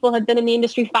most people have been in the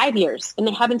industry 5 years and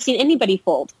they haven't seen anybody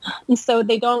fold. And so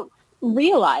they don't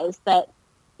realize that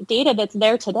data that's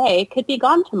there today could be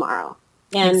gone tomorrow.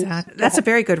 And exactly. That's a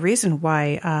very good reason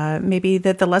why maybe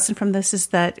the lesson from this is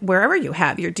that wherever you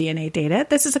have your DNA data,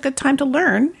 this is a good time to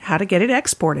learn how to get it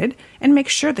exported and make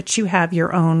sure that you have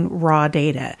your own raw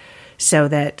data so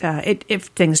that if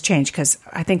things change, because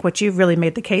I think what you've really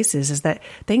made the case is that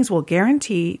things will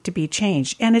guarantee to be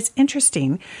changed. And it's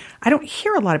interesting. I don't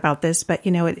hear a lot about this, but,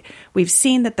 we've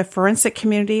seen that the forensic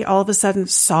community all of a sudden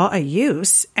saw a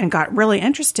use and got really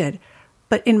interested.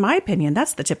 But in my opinion,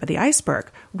 that's the tip of the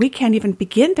iceberg. We can't even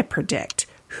begin to predict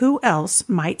who else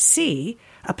might see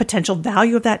a potential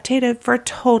value of that data for a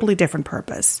totally different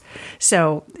purpose.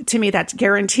 So to me, that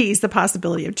guarantees the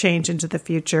possibility of change into the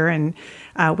future. And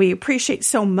we appreciate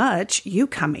so much you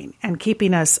coming and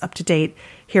keeping us up to date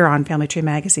here on Family Tree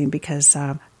Magazine, because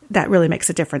that really makes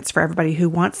a difference for everybody who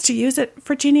wants to use it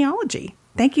for genealogy.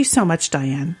 Thank you so much,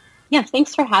 Diane. Yeah,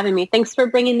 thanks for having me. Thanks for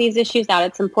bringing these issues out.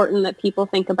 It's important that people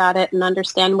think about it and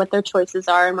understand what their choices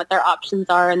are and what their options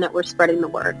are, and that we're spreading the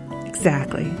word.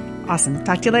 Exactly. Awesome.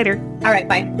 Talk to you later. All right,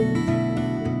 bye.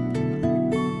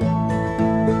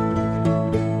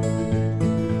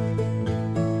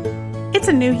 It's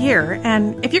a new year,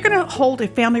 and if you're going to hold a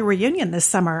family reunion this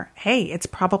summer, hey, it's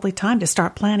probably time to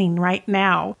start planning right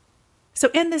now. So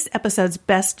in this episode's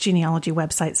Best Genealogy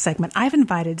Website segment, I've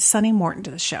invited Sunny Morton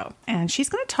to the show, and she's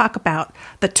going to talk about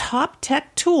the top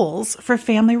tech tools for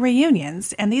family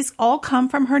reunions. And these all come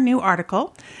from her new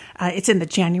article. It's in the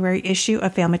January issue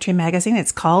of Family Tree Magazine.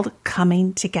 It's called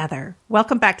Coming Together.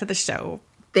 Welcome back to the show.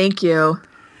 Thank you.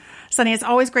 Sunny, it's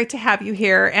always great to have you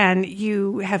here, and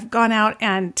you have gone out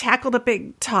and tackled a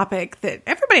big topic that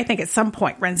everybody, I think, at some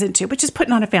point runs into, which is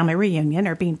putting on a family reunion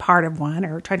or being part of one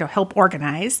or trying to help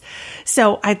organize.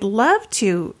 So I'd love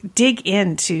to dig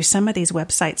into some of these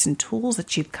websites and tools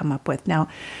that you've come up with. Now,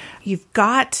 you've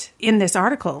got in this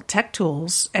article tech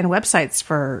tools and websites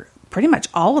for pretty much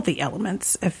all of the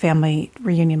elements of family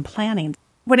reunion planning.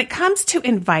 When it comes to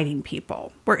inviting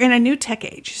people, we're in a new tech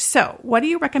age. So what do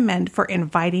you recommend for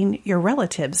inviting your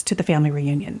relatives to the family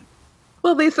reunion?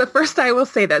 Well, Lisa, first I will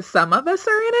say that some of us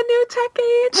are in a new tech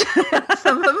age.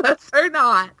 Some of us are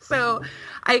not. So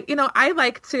I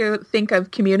like to think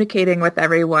of communicating with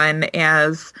everyone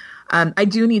as I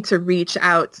do need to reach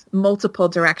out multiple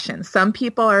directions. Some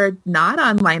people are not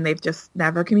online. They've just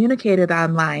never communicated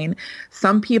online.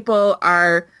 Some people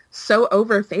are so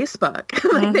over Facebook.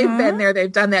 Like they've been there, they've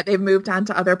done that, they've moved on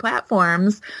to other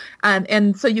platforms.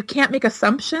 And so you can't make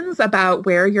assumptions about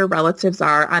where your relatives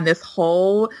are on this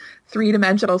whole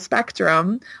three-dimensional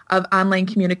spectrum of online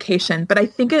communication. But I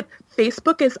think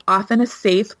Facebook is often a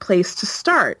safe place to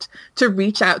start, to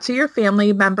reach out to your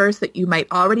family members that you might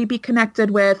already be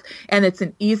connected with. And it's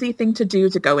an easy thing to do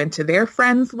to go into their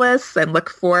friends lists and look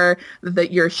for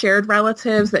your shared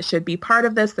relatives that should be part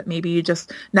of this, that maybe you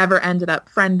just never ended up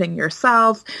friending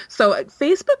yourself. So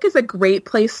Facebook is a great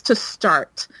place to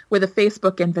start with a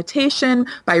Facebook invitation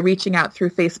by reaching out through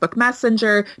Facebook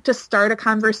Messenger to start a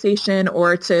conversation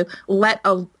or to let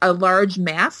a large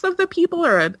mass of the people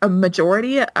or a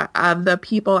majority of the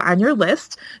people on your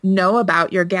list know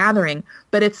about your gathering.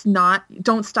 But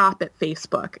don't stop at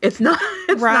Facebook.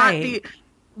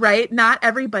 Not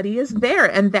everybody is there,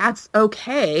 and that's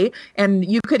okay. And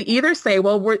you could either say,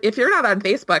 well, if you're not on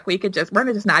Facebook,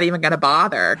 we're just not even going to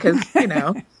bother because,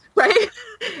 right?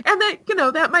 And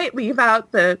that might leave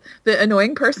out the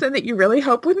annoying person that you really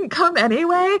hope wouldn't come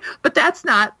anyway, but that's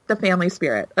not the family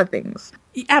spirit of things.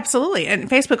 Absolutely. And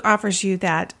Facebook offers you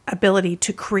that ability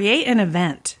to create an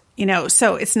event.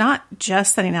 So it's not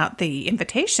just sending out the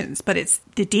invitations, but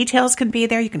the details can be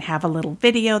there. You can have a little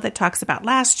video that talks about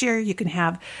last year. You can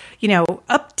have,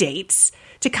 updates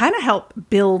to kind of help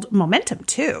build momentum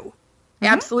too.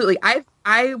 Absolutely.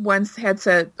 I once had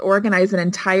to organize an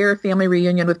entire family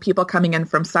reunion with people coming in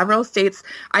from several states.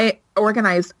 I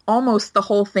organized almost the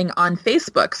whole thing on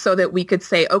Facebook so that we could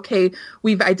say, okay,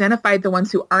 we've identified the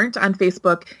ones who aren't on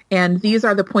Facebook, and these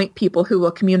are the point people who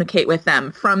will communicate with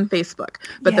them from Facebook.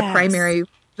 But yes.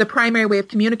 The primary way of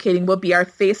communicating will be our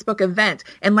Facebook event.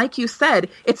 And like you said,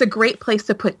 it's a great place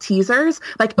to put teasers.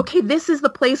 Like, okay, this is the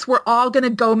place we're all going to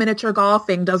go miniature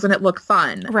golfing. Doesn't it look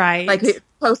fun? Right. Like,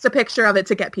 post a picture of it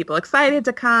to get people excited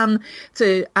to come,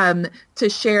 to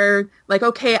share, like,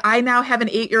 okay, I now have an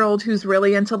 8-year-old who's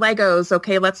really into Legos.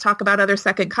 Okay, let's talk about other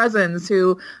second cousins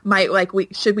who might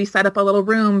should we set up a little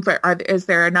room is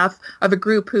there enough of a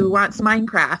group who wants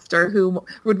Minecraft or who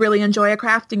would really enjoy a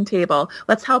crafting table?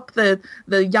 Let's help the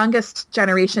youngest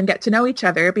generation get to know each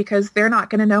other, because they're not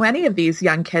going to know any of these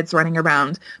young kids running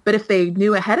around. But if they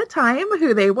knew ahead of time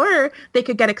who they were, they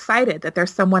could get excited that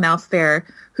there's someone else there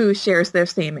who shares their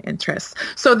same interests.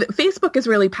 So Facebook is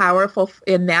really powerful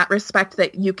in that respect,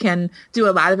 that you can do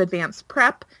a lot of advanced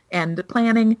prep and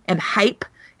planning and hype,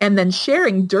 and then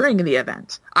sharing during the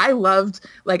event. I loved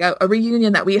like a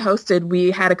reunion that we hosted.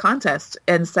 We had a contest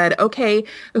and said, okay,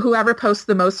 whoever posts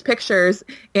the most pictures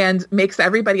and makes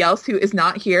everybody else who is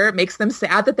not here, makes them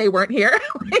sad that they weren't here.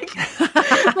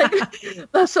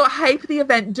 So hype the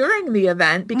event during the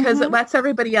event, because it lets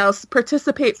everybody else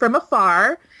participate from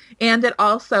afar. And it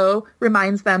also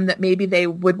reminds them that maybe they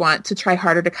would want to try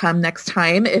harder to come next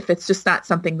time if it's just not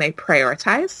something they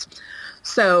prioritize.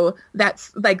 So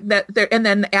that's like that there. And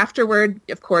then afterward,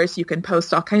 of course, you can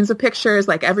post all kinds of pictures.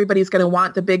 Like everybody's going to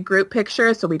want the big group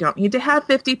picture. So we don't need to have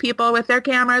 50 people with their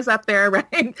cameras up there,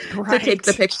 right? To take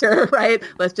the picture, right?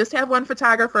 Let's just have one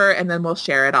photographer and then we'll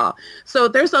share it all. So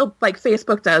there's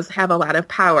Facebook does have a lot of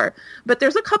power, but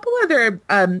there's a couple other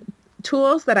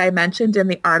tools that I mentioned in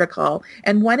the article.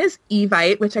 And one is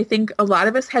Evite, which I think a lot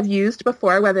of us have used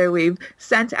before, whether we've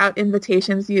sent out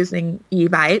invitations using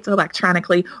Evite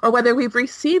electronically or whether we've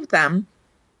received them.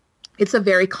 It's a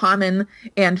very common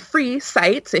and free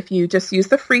site if you just use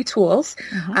the free tools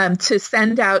to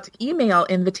send out email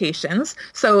invitations.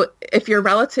 So if your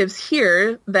relatives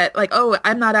hear that like, oh,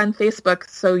 I'm not on Facebook,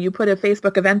 so you put a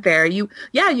Facebook event there, you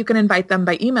can invite them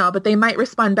by email, but they might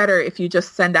respond better if you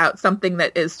just send out something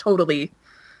that is totally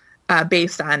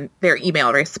based on their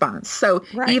email response. So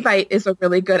Evite is a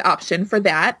really good option for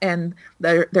that. And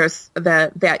there's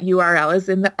that URL is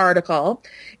in the article.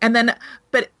 And then,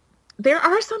 but there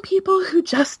are some people who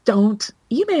just don't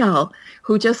email,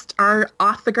 who just are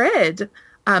off the grid,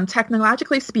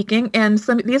 technologically speaking. And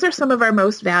these are some of our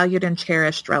most valued and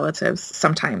cherished relatives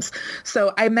sometimes.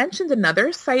 So I mentioned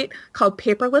another site called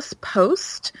Paperless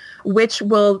Post, which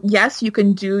you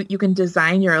can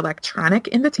design your electronic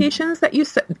invitations that you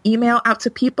email out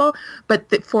to people,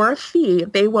 but for a fee,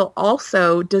 they will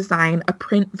also design a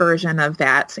print version of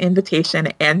that invitation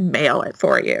and mail it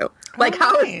for you. Like,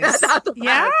 how is that not the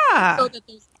power? Yeah. So that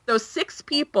those 6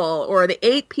 people or the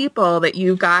 8 people that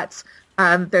you got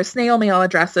their snail mail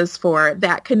addresses for,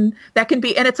 that can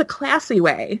be, and it's a classy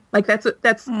way. Like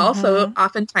that's also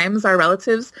oftentimes our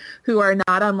relatives who are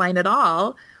not online at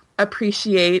all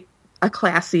appreciate a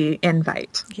classy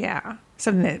invite. Yeah.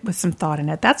 Something with some thought in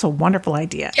it. That's a wonderful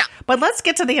idea. Yeah. But let's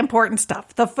get to the important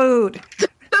stuff, the food. The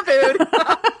food.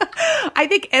 I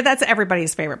think that's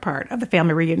everybody's favorite part of the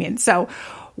family reunion. So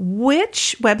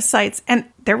which websites, and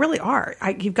there really are,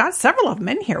 you've got several of them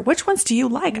in here. Which ones do you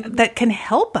like that can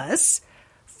help us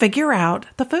figure out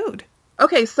the food?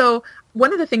 Okay, so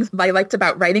one of the things I liked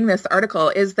about writing this article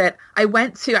is that I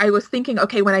was thinking,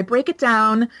 okay, when I break it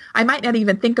down, I might not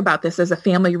even think about this as a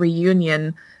family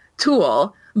reunion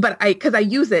tool, but because I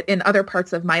use it in other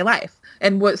parts of my life.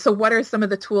 And what are some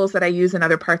of the tools that I use in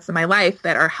other parts of my life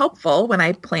that are helpful when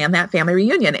I plan that family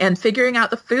reunion? And figuring out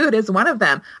the food is one of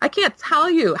them. I can't tell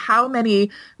you how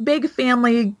many big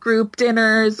family group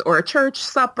dinners or church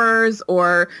suppers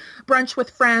or brunch with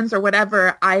friends or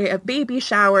whatever, I have baby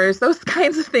showers, those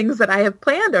kinds of things that I have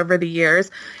planned over the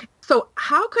years. So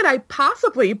how could I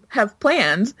possibly have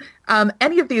planned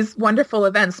any of these wonderful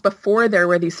events before there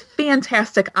were these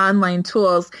fantastic online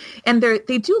tools? And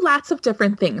they do lots of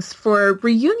different things. For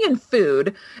reunion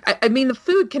food, I mean, the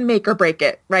food can make or break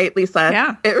it, right, Lisa?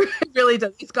 Yeah. It really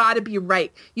does. It's got to be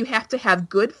right. You have to have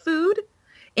good food.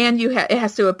 And it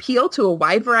has to appeal to a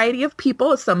wide variety of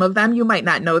people. Some of them you might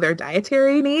not know their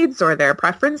dietary needs or their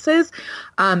preferences.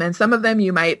 And some of them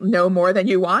you might know more than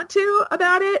you want to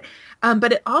about it.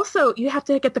 But it also, you have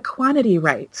to get the quantity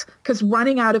right, because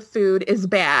running out of food is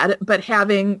bad. But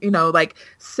having, like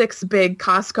 6 big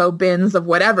Costco bins of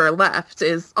whatever left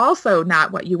is also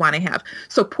not what you want to have.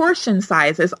 So portion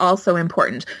size is also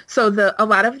important. So a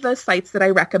lot of the sites that I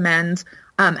recommend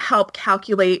help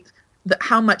calculate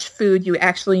how much food you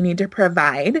actually need to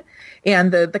provide,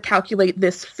 and the Calculate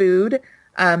This Food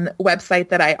website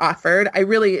that I offered, I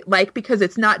really like, because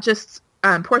it's not just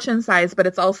portion size, but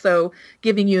it's also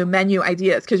giving you menu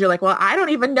ideas, because you're like, well, I don't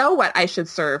even know what I should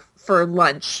serve for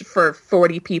lunch for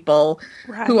 40 people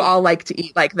who all like to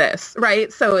eat like this,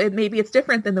 right? So maybe it's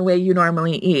different than the way you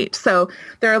normally eat. So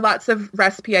there are lots of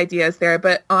recipe ideas there,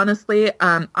 but honestly,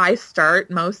 I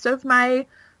start most of my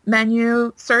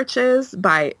menu searches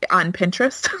on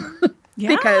Pinterest.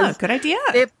 Yeah, because good idea.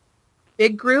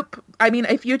 Big group. I mean,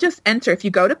 if you go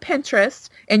to Pinterest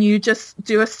and you just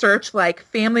do a search like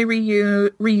family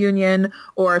reunion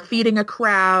or feeding a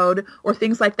crowd or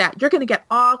things like that, you're going to get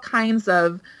all kinds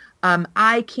of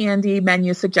eye candy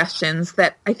menu suggestions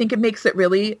that I think it makes it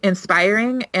really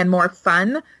inspiring and more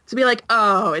fun to be like,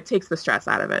 oh, it takes the stress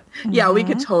out of it. Mm-hmm. Yeah, we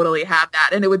could totally have that.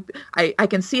 And it would, I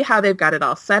can see how they've got it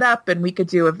all set up, and we could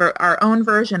do our own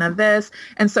version of this.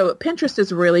 And so Pinterest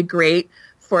is really great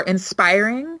for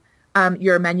inspiring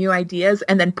your menu ideas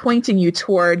and then pointing you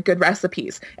toward good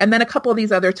recipes. And then a couple of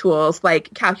these other tools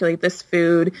like Calculate This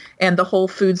Food and the Whole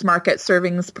Foods Market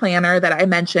Servings Planner that I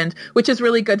mentioned, which is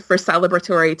really good for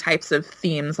celebratory types of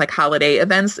themes like holiday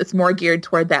events. It's more geared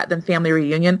toward that than family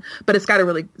reunion, but it's got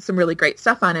some really great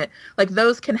stuff on it. Like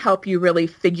those can help you really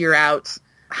figure out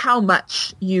how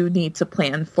much you need to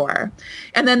plan for.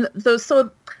 And then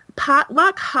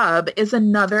Potluck Hub is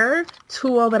another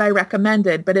tool that I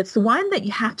recommended, but it's one that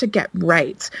you have to get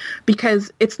right because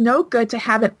it's no good to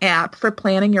have an app for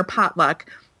planning your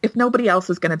potluck if nobody else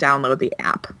is going to download the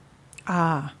app.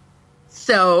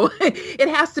 So it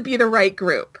has to be the right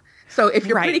group. So if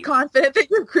you're pretty confident that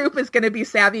your group is going to be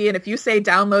savvy, and if you say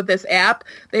download this app,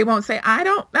 they won't say, I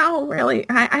don't know, really.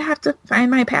 I have to find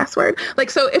my password. Like,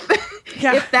 so if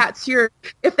that's your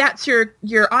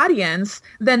audience,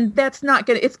 then that's not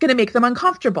going to, it's going to make them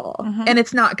uncomfortable and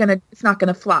it's not going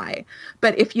to fly.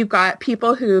 But if you've got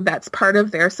people who that's part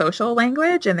of their social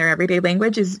language and their everyday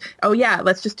language is, oh yeah,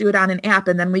 let's just do it on an app.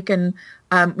 And then we can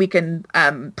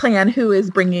plan who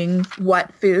is bringing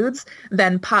what foods,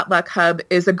 then Potluck Hub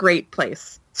is a great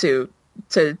place to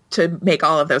make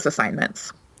all of those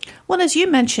assignments. Well, as you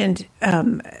mentioned,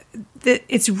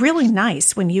 it's really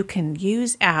nice when you can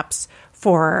use apps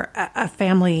for a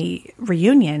family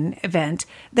reunion event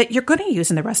that you're going to use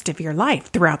in the rest of your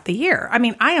life throughout the year. I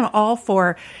mean, I am all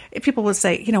for, people will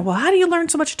say, well, how do you learn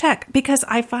so much tech? Because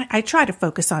I try to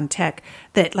focus on tech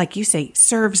that, like you say,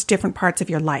 serves different parts of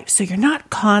your life. So you're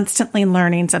not constantly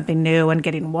learning something new and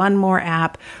getting one more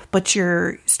app, but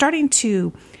you're starting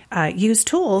to use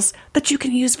tools that you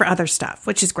can use for other stuff,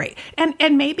 which is great.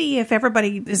 And maybe if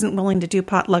everybody isn't willing to do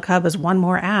Potluck Hub as one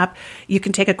more app, you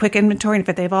can take a quick inventory. And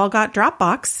if they've all got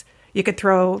Dropbox, you could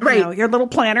throw your little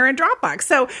planner in Dropbox.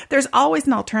 So there's always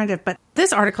an alternative. But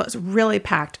this article is really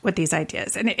packed with these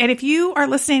ideas. And if you are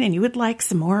listening and you would like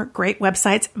some more great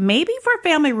websites, maybe for a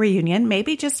family reunion,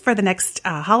 maybe just for the next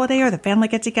holiday or the family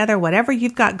get together, whatever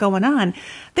you've got going on,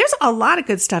 there's a lot of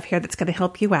good stuff here that's going to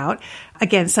help you out.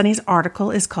 Again, Sunny's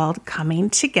article is called Coming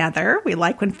Together. We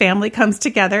like when family comes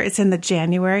together. It's in the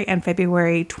January and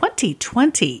February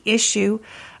 2020 issue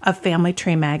of Family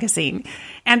Tree Magazine.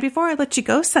 And before I let you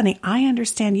go, Sunny, I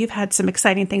understand you've had some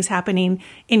exciting things happening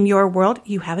in your world.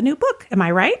 You have a new book. Am I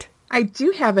right? I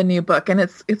do have a new book, and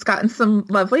it's gotten some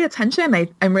lovely attention.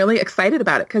 I'm really excited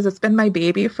about it because it's been my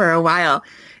baby for a while.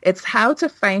 It's How to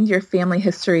Find Your Family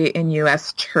History in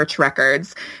U.S. Church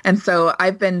Records. And so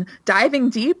I've been diving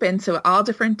deep into all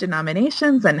different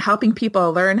denominations and helping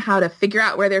people learn how to figure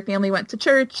out where their family went to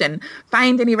church and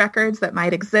find any records that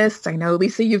might exist. I know,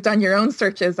 Lisa, you've done your own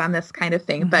searches on this kind of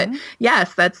thing. But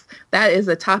yes, that is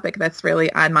a topic that's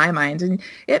really on my mind. And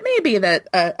it may be that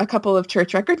a couple of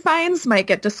church record finds might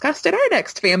get discussed at our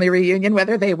next family reunion,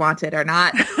 whether they want it or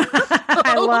not.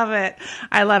 I love it.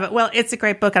 I love it. Well, it's a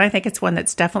great book, and I think it's one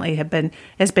that's definitely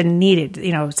has been needed,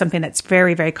 something that's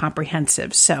very, very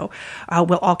comprehensive. So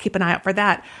we'll all keep an eye out for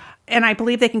that. And I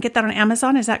believe they can get that on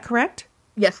Amazon. Is that correct?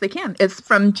 Yes, they can. It's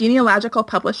from Genealogical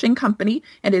Publishing Company,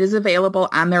 and it is available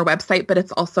on their website, but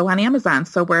it's also on Amazon,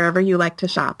 so wherever you like to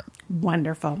shop.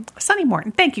 Wonderful. Sunny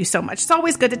Morton, thank you so much. It's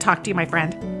always good to talk to you, my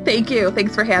friend. Thank you.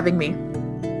 Thanks for having me.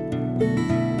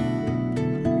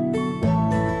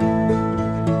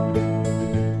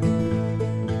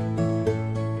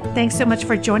 Thanks so much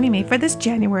for joining me for this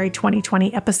January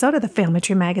 2020 episode of the Family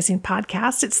Tree Magazine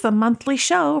podcast. It's the monthly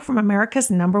show from America's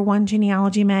 #1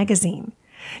 genealogy magazine.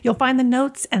 You'll find the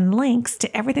notes and links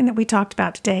to everything that we talked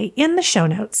about today in the show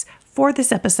notes for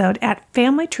this episode at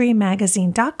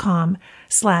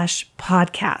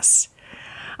familytreemagazine.com/podcasts.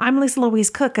 I'm Lisa Louise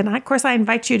Cook, and of course I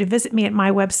invite you to visit me at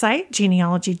my website,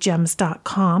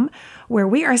 genealogygems.com, where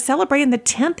we are celebrating the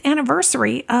 10th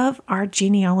anniversary of our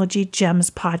Genealogy Gems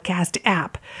podcast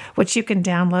app, which you can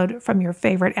download from your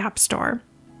favorite app store.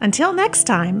 Until next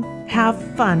time, have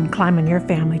fun climbing your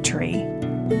family tree.